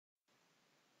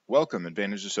Welcome,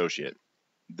 Advantage Associate.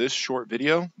 This short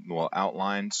video will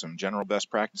outline some general best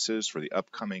practices for the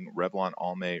upcoming Revlon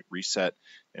Almay reset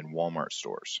in Walmart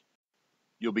stores.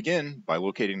 You'll begin by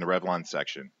locating the Revlon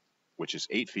section, which is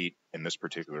 8 feet in this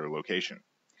particular location.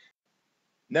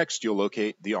 Next, you'll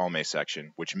locate the Almay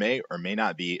section, which may or may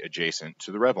not be adjacent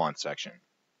to the Revlon section.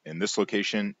 In this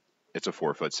location, it's a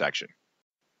 4-foot section.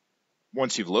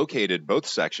 Once you've located both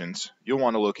sections, you'll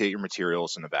want to locate your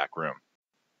materials in the back room.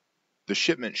 The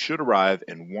shipment should arrive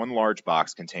in one large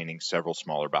box containing several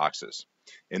smaller boxes.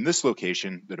 In this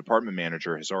location, the department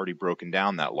manager has already broken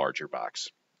down that larger box.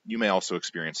 You may also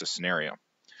experience this scenario.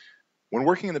 When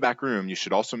working in the back room, you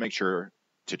should also make sure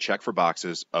to check for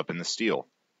boxes up in the steel.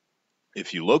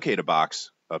 If you locate a box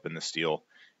up in the steel,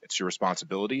 it's your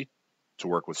responsibility to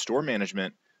work with store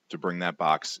management to bring that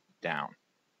box down.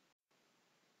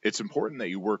 It's important that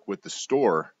you work with the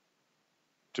store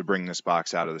to bring this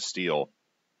box out of the steel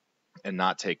and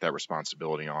not take that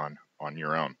responsibility on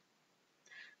your own.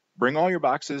 Bring all your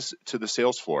boxes to the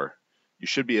sales floor. You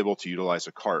should be able to utilize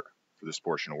a cart for this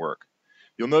portion of work.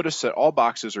 You'll notice that all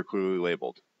boxes are clearly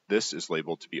labeled. This is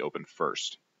labeled to be opened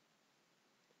first.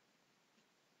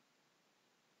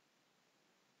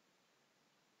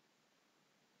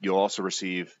 You'll also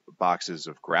receive boxes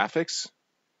of graphics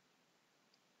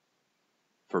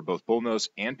for both bullnose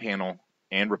and panel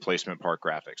and replacement part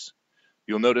graphics.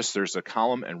 You'll notice there's a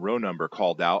column and row number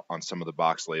called out on some of the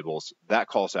box labels. That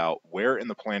calls out where in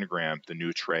the planogram the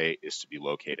new tray is to be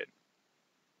located.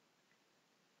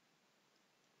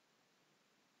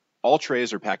 All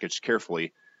trays are packaged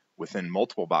carefully within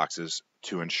multiple boxes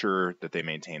to ensure that they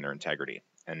maintain their integrity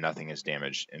and nothing is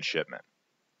damaged in shipment.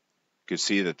 You can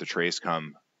see that the trays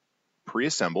come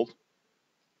pre-assembled.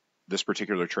 This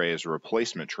particular tray is a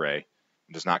replacement tray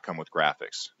and does not come with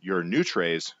graphics. Your new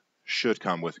trays should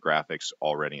come with graphics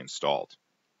already installed.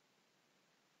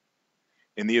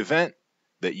 In the event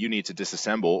that you need to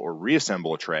disassemble or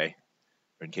reassemble a tray,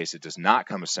 in case it does not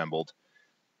come assembled,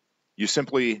 you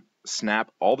simply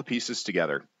snap all the pieces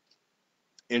together.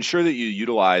 Ensure that you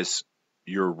utilize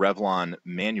your Revlon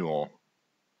manual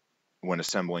when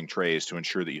assembling trays to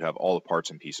ensure that you have all the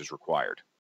parts and pieces required.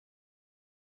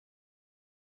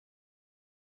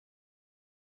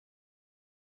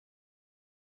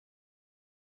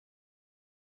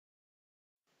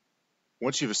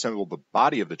 Once you've assembled the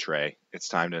body of the tray, it's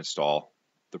time to install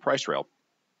the price rail,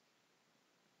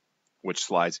 which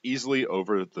slides easily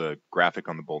over the graphic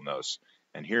on the bullnose.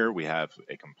 And here we have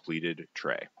a completed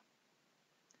tray.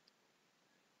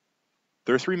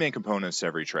 There are 3 main components to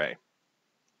every tray.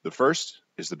 The first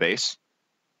is the base,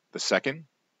 the second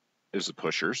is the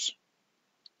pushers,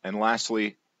 and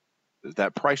lastly is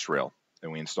that price rail that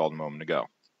we installed a moment ago.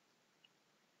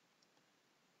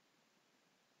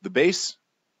 The base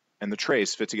and the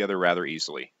trays fit together rather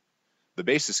easily. The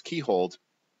base is keyholed,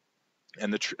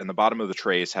 and the bottom of the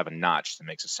trays have a notch that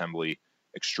makes assembly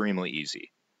extremely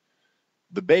easy.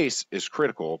 The base is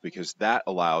critical because that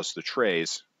allows the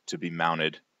trays to be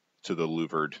mounted to the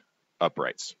louvered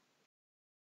uprights.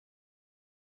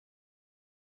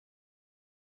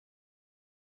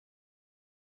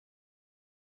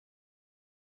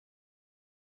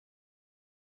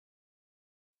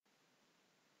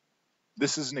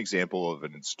 This is an example of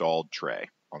an installed tray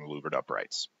on the louvered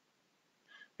uprights.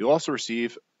 You'll also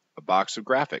receive a box of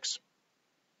graphics.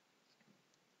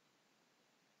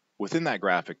 Within that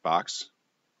graphic box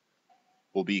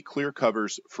will be clear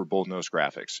covers for bullnose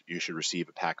graphics. You should receive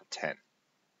a pack of 10.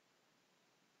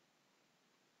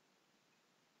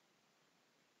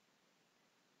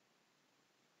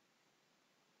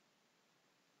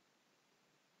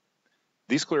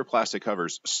 These clear plastic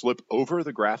covers slip over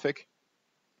the graphic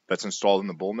that's installed in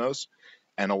the bullnose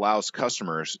and allows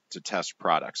customers to test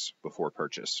products before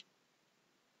purchase.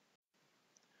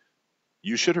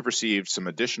 You should have received some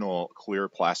additional clear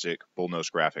plastic bullnose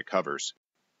graphic covers,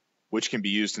 which can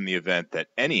be used in the event that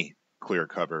any clear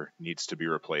cover needs to be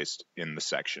replaced in the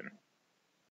section.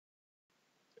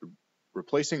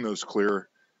 Replacing those clear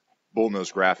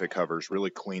bullnose graphic covers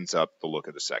really cleans up the look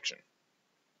of the section.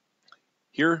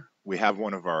 Here we have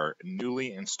one of our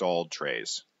newly installed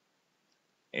trays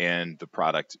and the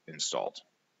product installed.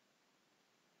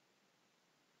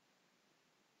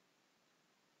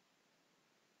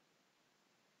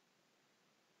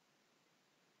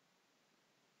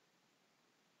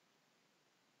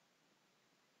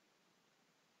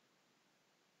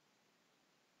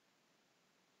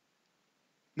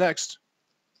 Next,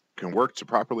 you can work to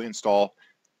properly install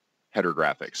header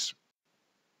graphics.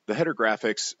 The header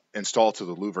graphics install to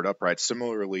the louvered uprights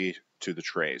similarly to the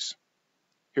trays.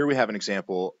 Here we have an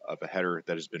example of a header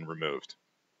that has been removed.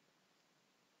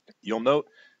 You'll note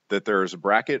that there is a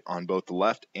bracket on both the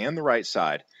left and the right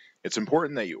side. It's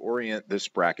important that you orient this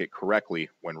bracket correctly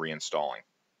when reinstalling.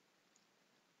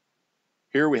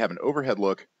 Here we have an overhead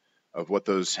look of what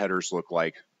those headers look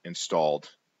like installed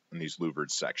in these louvered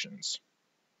sections.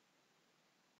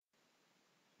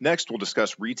 Next, we'll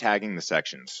discuss retagging the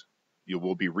sections. You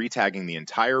will be retagging the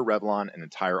entire Revlon and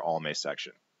entire Almay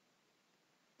section.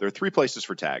 There are 3 places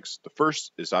for tags. The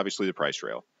first is obviously the price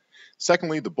rail.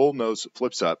 Secondly, the bold nose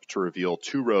flips up to reveal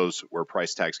 2 rows where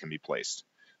price tags can be placed.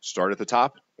 Start at the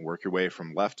top, work your way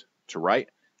from left to right,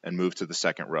 and move to the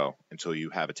second row until you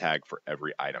have a tag for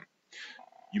every item.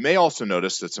 You may also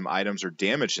notice that some items are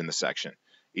damaged in the section.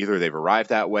 Either they've arrived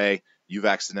that way, you've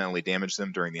accidentally damaged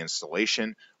them during the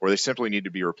installation, or they simply need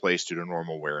to be replaced due to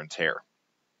normal wear and tear.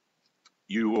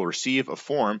 You will receive a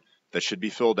form that should be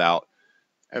filled out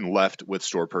and left with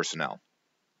store personnel.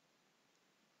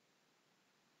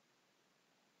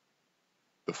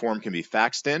 The form can be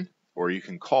faxed in, or you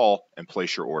can call and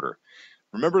place your order.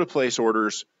 Remember to place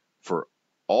orders for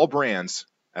all brands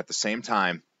at the same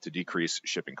time to decrease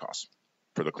shipping costs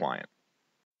for the client.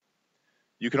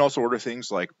 You can also order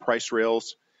things like price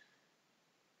rails,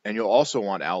 and you'll also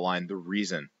want to outline the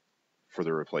reason for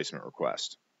the replacement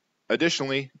request.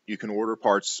 Additionally, you can order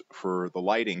parts for the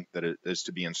lighting that is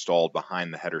to be installed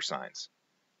behind the header signs.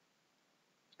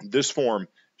 This form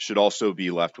should also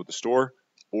be left with the store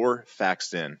or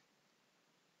faxed in.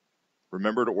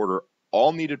 Remember to order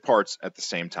all needed parts at the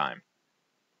same time.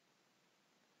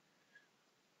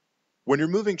 When you're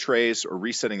moving trays or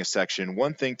resetting a section,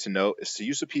 one thing to note is to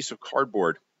use a piece of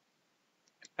cardboard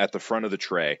at the front of the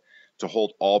tray to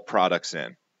hold all products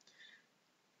in.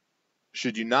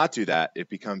 Should you not do that, it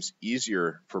becomes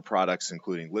easier for products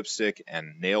including lipstick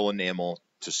and nail enamel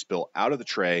to spill out of the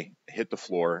tray, hit the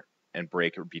floor, and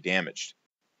break or be damaged.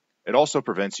 It also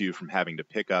prevents you from having to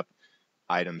pick up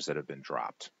items that have been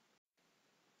dropped.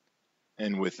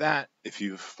 And with that, if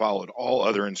you've followed all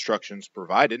other instructions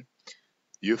provided,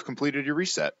 you've completed your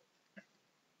reset.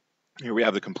 Here we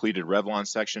have the completed Revlon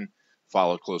section,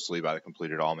 followed closely by the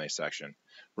completed Almay section.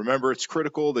 Remember, it's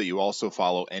critical that you also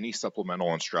follow any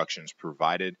supplemental instructions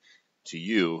provided to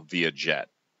you via JET.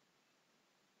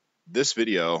 This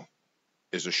video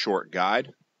is a short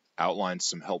guide, outlines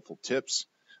some helpful tips,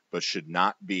 but should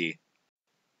not be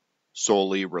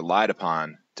solely relied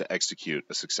upon to execute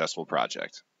a successful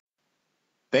project.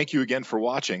 Thank you again for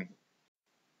watching,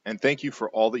 and thank you for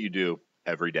all that you do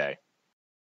every day.